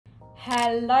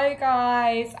Hello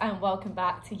guys, and welcome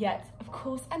back to yet, of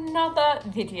course, another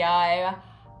video.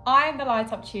 I'm the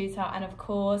Light Up Tutor, and of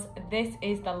course, this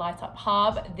is the Light Up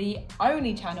Hub, the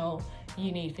only channel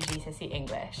you need for GCSE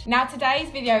English. Now, today's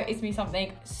video is going to be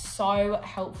something so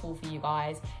helpful for you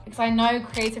guys, because I know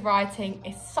creative writing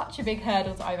is such a big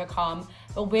hurdle to overcome,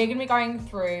 but we're going to be going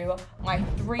through my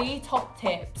 3 top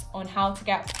tips on how to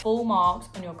get full marks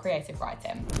on your creative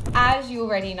writing. As you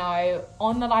already know,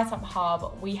 on the Light Up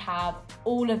Hub, we have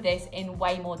all of this in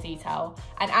way more detail.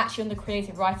 And actually on the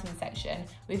creative writing section,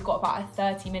 we've got about a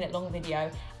 30-minute long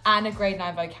video and a grade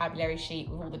 9 vocabulary sheet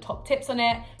with all the top tips on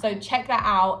it. So check that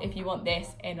out if you want this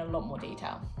in a lot more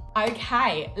detail.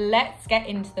 Okay, let's get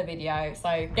into the video.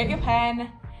 So get your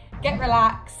pen, get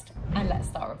relaxed, and let's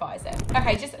start revising.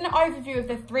 Okay, just an overview of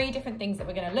the 3 different things that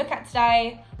we're going to look at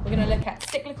today. We're going to look at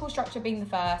cyclical structure being the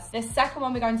first. The second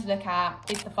one we're going to look at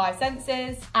is the 5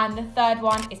 senses, and the third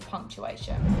one is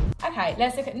punctuation. Okay,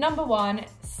 let's look at number 1,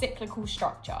 cyclical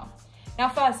structure. Now,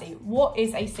 firstly, what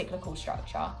is a cyclical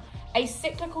structure? A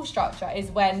cyclical structure is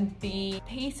when the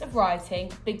piece of writing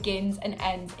begins and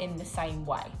ends in the same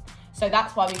way. So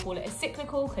that's why we call it a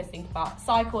cyclical, because think about a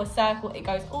cycle, a circle, it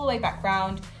goes all the way back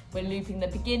round. We're looping the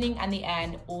beginning and the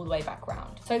end all the way back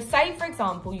round. So say, for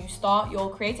example, you start your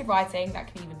creative writing,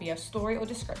 that could either be a story or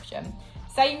description.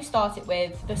 Say you start it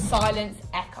with the silence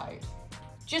echoed.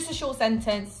 Just a short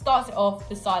sentence, starts it off,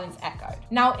 the silence echoed.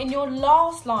 Now, in your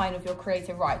last line of your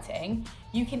creative writing,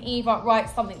 you can either write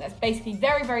something that's basically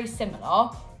very, very similar,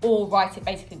 or write it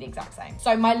basically the exact same.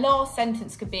 So my last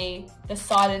sentence could be, the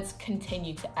silence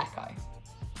continued to echo.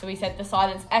 So we said the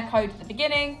silence echoed at the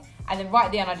beginning, and then right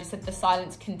at the end, I just said the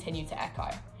silence continued to echo.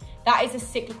 That is a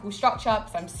cyclical structure,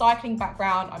 because I'm cycling back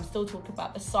round, I'm still talking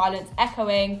about the silence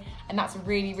echoing, and that's a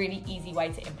really, really easy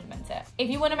way to implement it.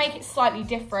 If you want to make it slightly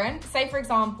different, say for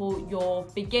example, your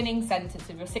beginning sentence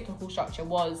of your cyclical structure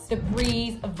was, the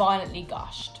breeze violently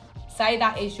gushed. Say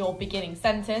that is your beginning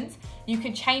sentence. You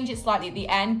could change it slightly at the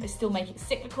end, but still make it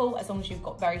cyclical, as long as you've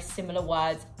got very similar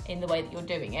words in the way that you're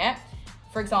doing it.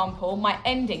 For example, my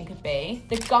ending could be,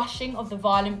 the gushing of the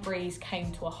violent breeze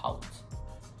came to a halt.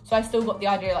 So I still got the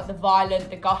idea, like the violent,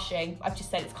 the gushing, I've just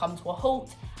said it's come to a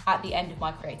halt at the end of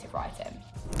my creative writing.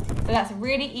 So that's a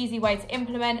really easy way to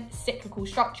implement cyclical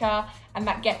structure, and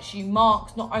that gets you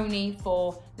marks not only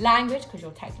for language, because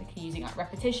you're technically using like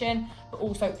repetition, but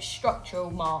also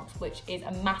structural marks, which is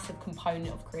a massive component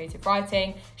of creative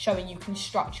writing, showing you can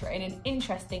structure it in an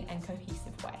interesting and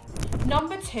cohesive way.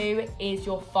 Number 2 is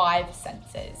your 5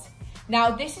 senses.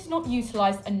 Now, this is not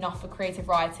utilised enough for creative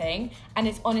writing, and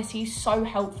it's honestly so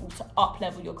helpful to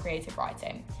up-level your creative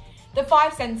writing. The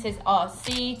 5 senses are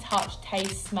see, touch,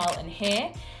 taste, smell, and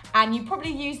hear. And you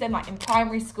probably use them like in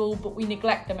primary school, but we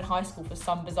neglect them in high school for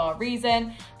some bizarre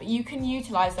reason. But you can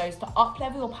utilise those to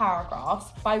up-level your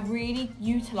paragraphs by really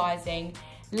utilising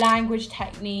language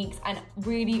techniques and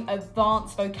really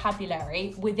advanced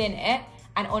vocabulary within it.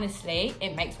 And honestly,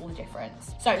 it makes all the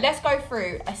difference. So let's go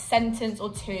through a sentence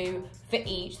or 2 for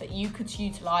each that you could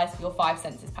utilise for your 5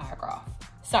 senses paragraph.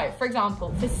 So for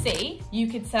example, for see, you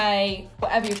could say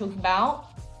whatever you're talking about,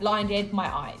 blinded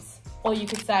my eyes. Or you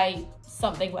could say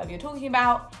something, whatever you're talking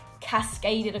about,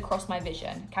 cascaded across my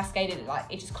vision. Cascaded, like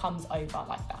it just comes over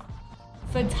like that.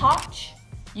 For touch,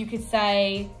 you could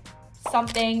say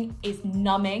something is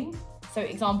numbing. So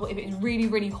example, if it's really,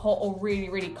 really hot or really,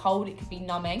 really cold, it could be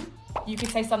numbing. You could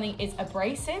say something is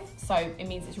abrasive, so it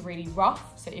means it's really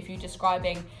rough. So if you're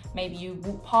describing, maybe you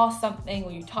walk past something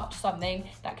or you touch something,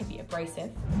 that could be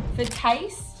abrasive. For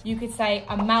taste, you could say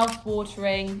a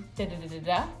mouth-watering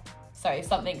da-da-da-da-da. So if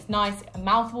something's nice, a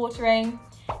mouth-watering.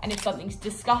 And if something's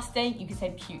disgusting, you could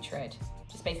say putrid.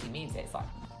 Just basically means it's like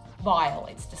vile,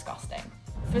 it's disgusting.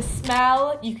 For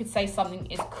smell, you could say something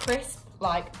is crisp,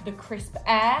 like the crisp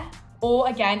air. Or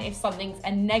again, if something's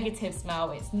a negative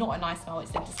smell, it's not a nice smell,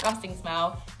 it's a disgusting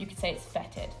smell, you could say it's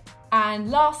fetid.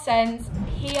 And last sense,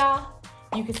 here,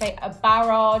 you could say a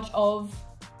barrage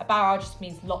just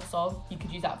means lots of. You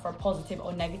could use that for a positive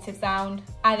or negative sound.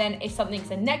 And then if something's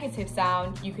a negative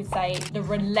sound, you could say the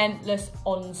relentless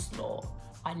onslaught.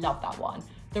 I love that one.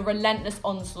 The relentless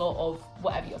onslaught of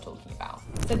whatever you're talking about.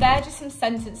 So they're just some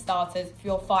sentence starters for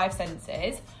your 5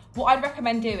 senses. What I'd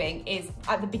recommend doing is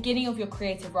at the beginning of your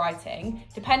creative writing,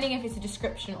 depending if it's a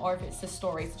description or if it's a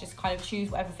story, so just kind of choose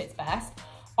whatever fits best.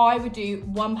 I would do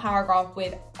 1 paragraph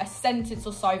with a sentence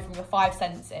or so from your 5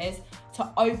 senses to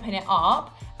open it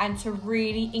up and to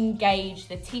really engage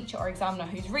the teacher or examiner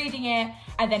who's reading it,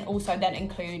 and then also then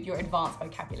include your advanced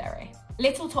vocabulary.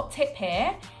 Little top tip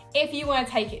here, if you want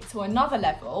to take it to another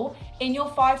level, in your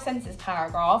 5 sentences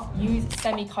paragraph, use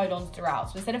semicolons throughout.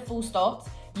 So instead of full stops,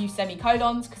 use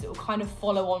semicolons because it will kind of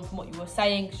follow on from what you were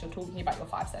saying because you're talking about your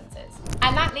 5 sentences.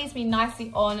 And that leads me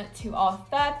nicely on to our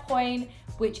third point,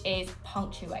 which is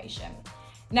punctuation.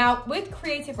 Now, with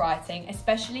creative writing,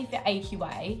 especially for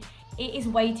AQA, it is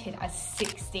weighted as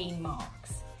 16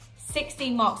 marks.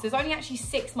 16 marks. There's only actually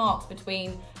 6 marks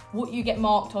between what you get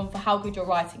marked on for how good your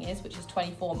writing is, which is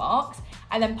 24 marks,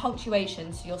 and then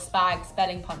punctuation, so your SPAG,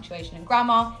 spelling, punctuation, and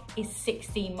grammar, is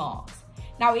 16 marks.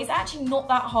 Now, it's actually not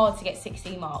that hard to get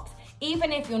 16 marks.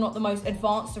 Even if you're not the most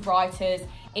advanced of writers,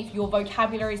 if your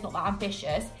vocabulary is not that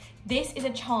ambitious, this is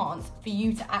a chance for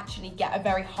you to actually get a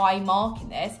very high mark in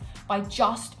this by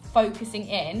just focusing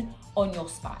in on your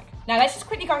SPAG. Now, let's just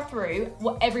quickly go through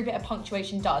what every bit of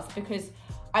punctuation does, because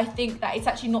I think that it's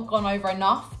actually not gone over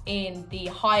enough in the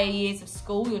higher years of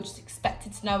school. You're just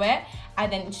expected to know it,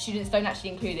 and then students don't actually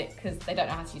include it because they don't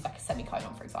know how to use like a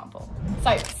semicolon, for example.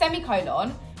 So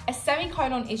semicolon, a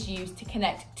semicolon is used to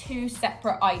connect 2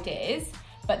 separate ideas,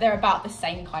 but they're about the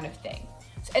same kind of thing.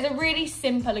 So as a really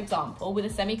simple example with a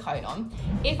semicolon,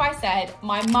 if I said,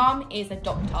 my mum is a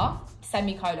doctor,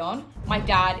 semicolon, my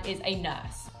dad is a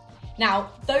nurse.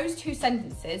 Now, those 2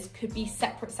 sentences could be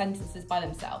separate sentences by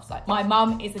themselves. Like, my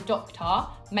mum is a doctor,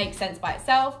 makes sense by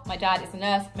itself. My dad is a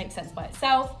nurse, makes sense by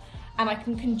itself. And I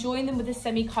can conjoin them with a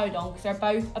semicolon because they're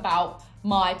both about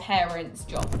my parents'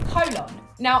 job. Colon.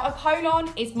 Now, a colon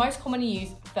is most commonly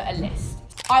used for a list.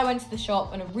 I went to the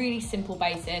shop on a really simple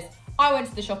basis. I went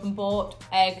to the shop and bought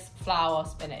eggs, flour,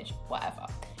 spinach, whatever.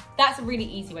 That's a really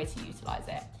easy way to utilize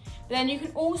it. But then you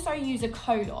can also use a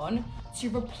colon to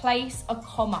replace a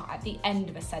comma at the end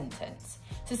of a sentence.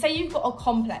 So say you've got a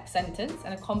complex sentence,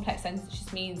 and a complex sentence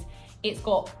just means it's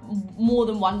got more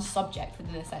than one subject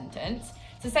within a sentence.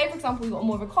 So say, for example, you've got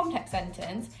more of a complex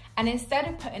sentence, and instead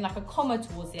of putting like a comma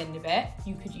towards the end of it,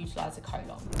 you could utilize a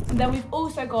colon. And then we've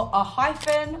also got a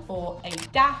hyphen or a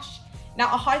dash. Now,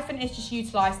 a hyphen is just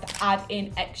utilized to add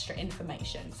in extra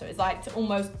information. So it's like to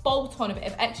almost bolt on a bit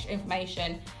of extra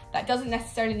information that doesn't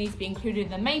necessarily need to be included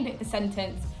in the main bit of the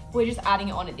sentence. We're just adding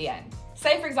it on at the end.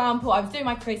 Say, for example, I was doing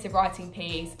my creative writing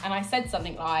piece and I said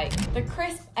something like, the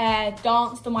crisp air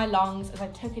danced on my lungs as I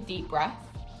took a deep breath,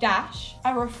 dash,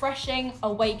 a refreshing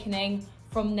awakening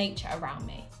from nature around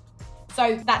me.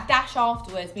 So that dash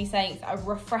afterwards, me saying it's a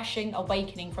refreshing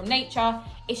awakening from nature,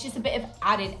 it's just a bit of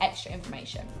added extra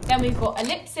information. Then we've got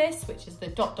ellipsis, which is the ...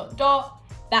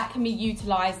 That can be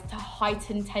utilized to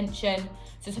heighten tension,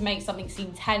 so to make something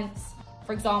seem tense.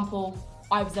 For example,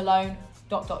 I was alone, ...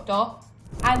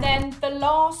 And then the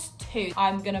last 2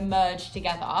 I'm gonna merge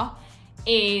together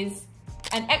is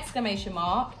an exclamation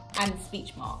mark and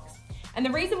speech marks. And the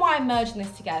reason why I'm merging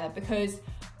this together, because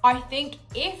I think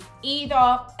if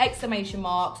either exclamation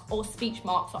marks or speech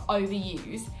marks are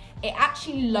overused, it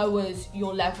actually lowers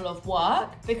your level of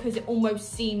work because it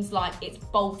almost seems like it's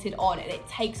bolted on and it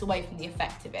takes away from the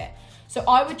effect of it. So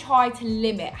I would try to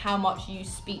limit how much you use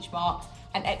speech marks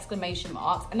and exclamation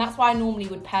marks, and that's why I normally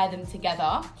would pair them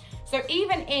together. So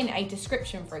even in a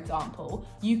description, for example,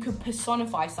 you could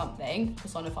personify something,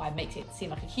 personify makes it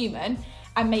seem like a human,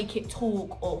 and make it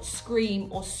talk or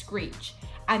scream or screech.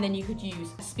 And then you could use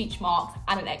speech marks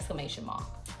and an exclamation mark.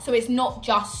 So it's not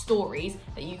just stories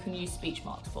that you can use speech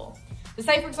marks for. So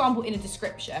say, for example, in a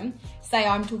description, say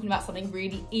I'm talking about something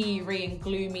really eerie and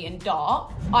gloomy and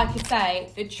dark, I could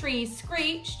say, the trees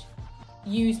screeched,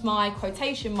 use my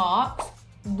quotation marks,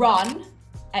 run,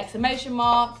 exclamation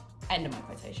mark, end of my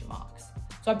quotation marks.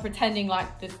 So I'm pretending like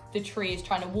the tree is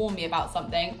trying to warn me about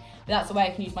something, but that's the way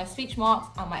I can use my speech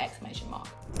marks and my exclamation mark.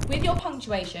 With your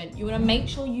punctuation, you want to make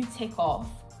sure you tick off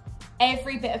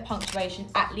every bit of punctuation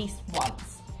at least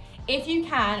once. If you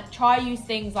can, try use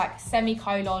things like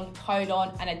semicolon,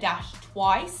 colon, and a dash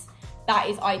twice. That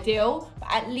is ideal,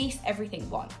 but at least everything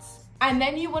once. And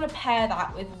then you want to pair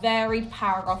that with varied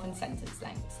paragraph and sentence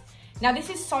lengths. Now,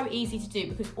 this is so easy to do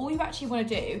because all you actually want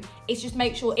to do is just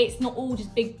make sure it's not all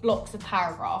just big blocks of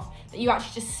paragraph, that you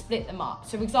actually just split them up.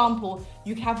 So for example,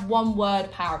 you can have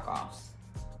 1-word paragraphs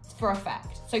for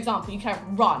effect. So example, you can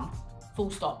have run, full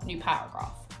stop, new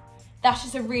paragraph. That's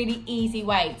just a really easy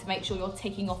way to make sure you're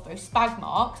ticking off those SPAG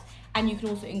marks, and you can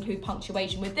also include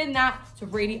punctuation within that to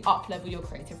really up-level your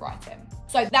creative writing.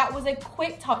 So that was a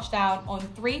quick touchdown on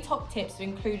 3 top tips to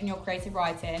include in your creative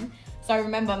writing. So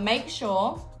remember, make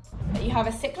sure that you have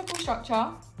a cyclical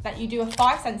structure, that you do a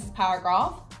 5-sentence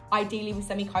paragraph, ideally with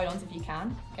semicolons if you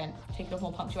can, again, ticking off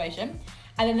more punctuation.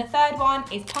 And then the third one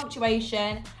is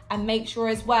punctuation, and make sure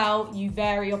as well you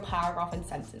vary your paragraph and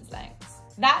sentence lengths.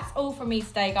 That's all from me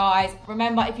today, guys.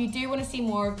 Remember, if you do want to see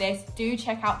more of this, do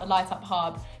check out the Light Up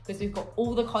Hub. because we've got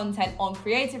all the content on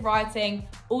creative writing,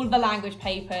 all of the language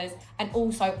papers, and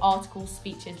also articles,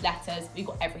 speeches, letters. We've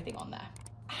got everything on there.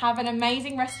 Have an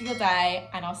amazing rest of your day,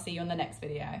 and I'll see you on the next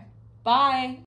video. Bye.